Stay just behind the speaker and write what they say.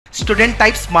Student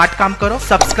type smart काम करो,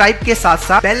 subscribe के साथ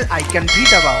साथ बेल आइकन भी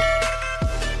दबाओ।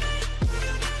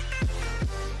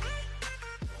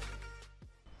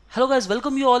 Hello guys,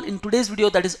 welcome you all in today's video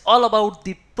that is all about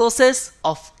the process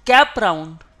of CAP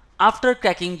round after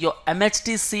cracking your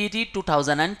MHCET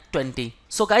 2020.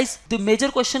 So guys, the major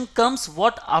question comes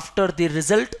what after the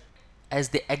result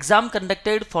as the exam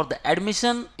conducted for the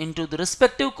admission into the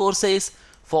respective courses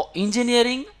for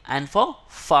engineering and for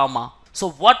pharma. So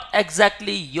what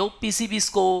exactly your PCB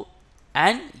score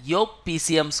and your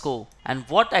PCM score and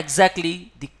what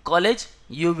exactly the college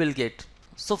you will get.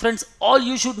 So friends, all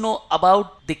you should know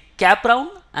about the CAP round,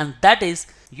 and that is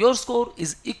your score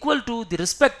is equal to the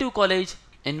respective college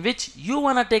in which you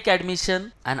wanna take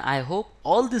admission, and I hope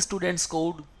all the students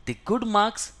scored the good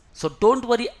marks. So don't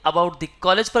worry about the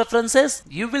college preferences,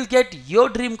 you will get your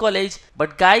dream college,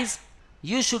 but guys,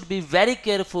 you should be very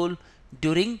careful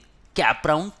during CAP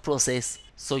round process.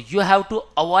 So you have to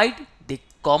avoid the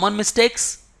common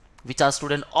mistakes which our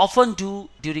students often do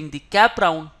during the CAP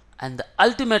round, and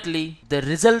ultimately the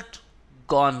result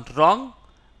gone wrong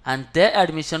and their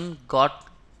admission got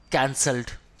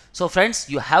cancelled. So friends,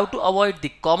 you have to avoid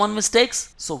the common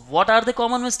mistakes. So what are the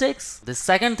common mistakes? The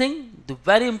second thing, the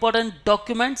very important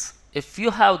documents. If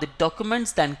you have the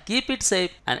documents, then keep it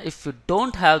safe, and if you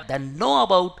don't have, then know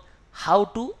about how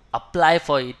to apply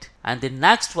for it. And the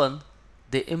next one,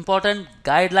 the important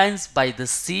guidelines by the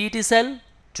CET cell,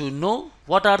 to know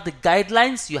what are the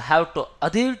guidelines you have to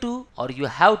adhere to or you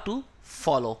have to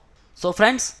follow. So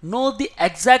friends, know the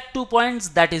exact 2 points,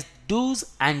 that is do's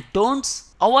and don'ts.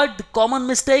 Avoid the common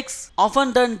mistakes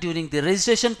often done during the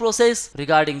registration process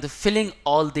regarding the filling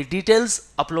all the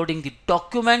details, uploading the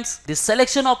documents, the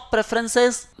selection of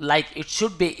preferences like it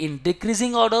should be in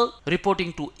decreasing order,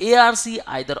 reporting to ARC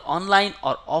either online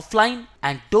or offline,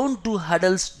 and don't do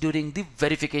hurdles during the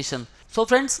verification. So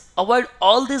friends, avoid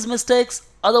all these mistakes,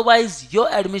 otherwise your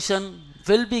admission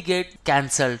will be get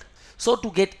cancelled. So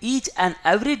to get each and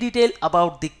every detail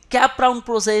about the CAP round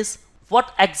process,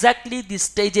 what exactly the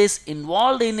stages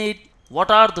involved in it,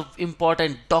 what are the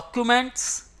important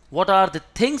documents, what are the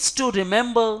things to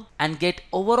remember, and get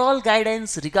overall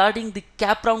guidance regarding the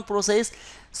CAP round process,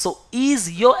 so ease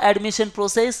your admission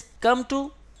process, come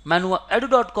to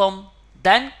manoeuvreedu.com,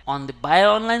 then on the buy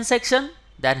online section,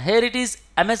 then here it is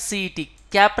MHCET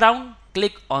CAP round,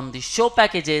 click on the show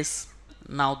packages.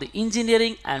 Now the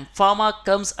engineering and pharma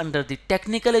comes under the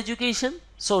technical education.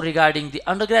 So regarding the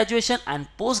undergraduation and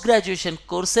post-graduation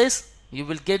courses, you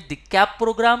will get the CAP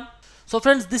program. So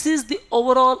friends, this is the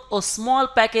overall a small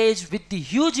package with the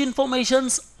huge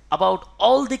informations about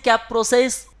all the CAP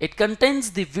process. It contains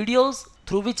the videos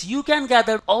through which you can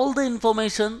gather all the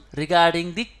information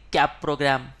regarding the CAP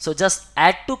program. So just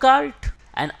add to cart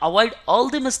and avoid all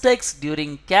the mistakes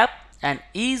during CAP and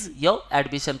ease your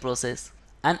admission process.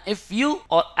 And if you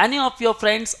or any of your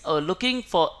friends are looking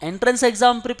for entrance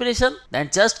exam preparation, then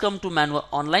just come to Manoeuvre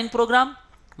online program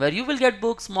where you will get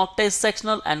books, mock test,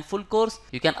 sectional and full course.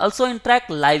 You can also interact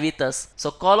live with us.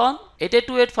 So call on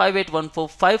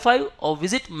 8828581455 or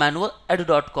visit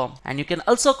manoeuvreedu.com, and you can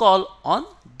also call on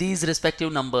these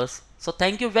respective numbers. So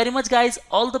thank you very much guys.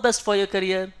 All the best for your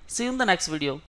career. See you in the next video.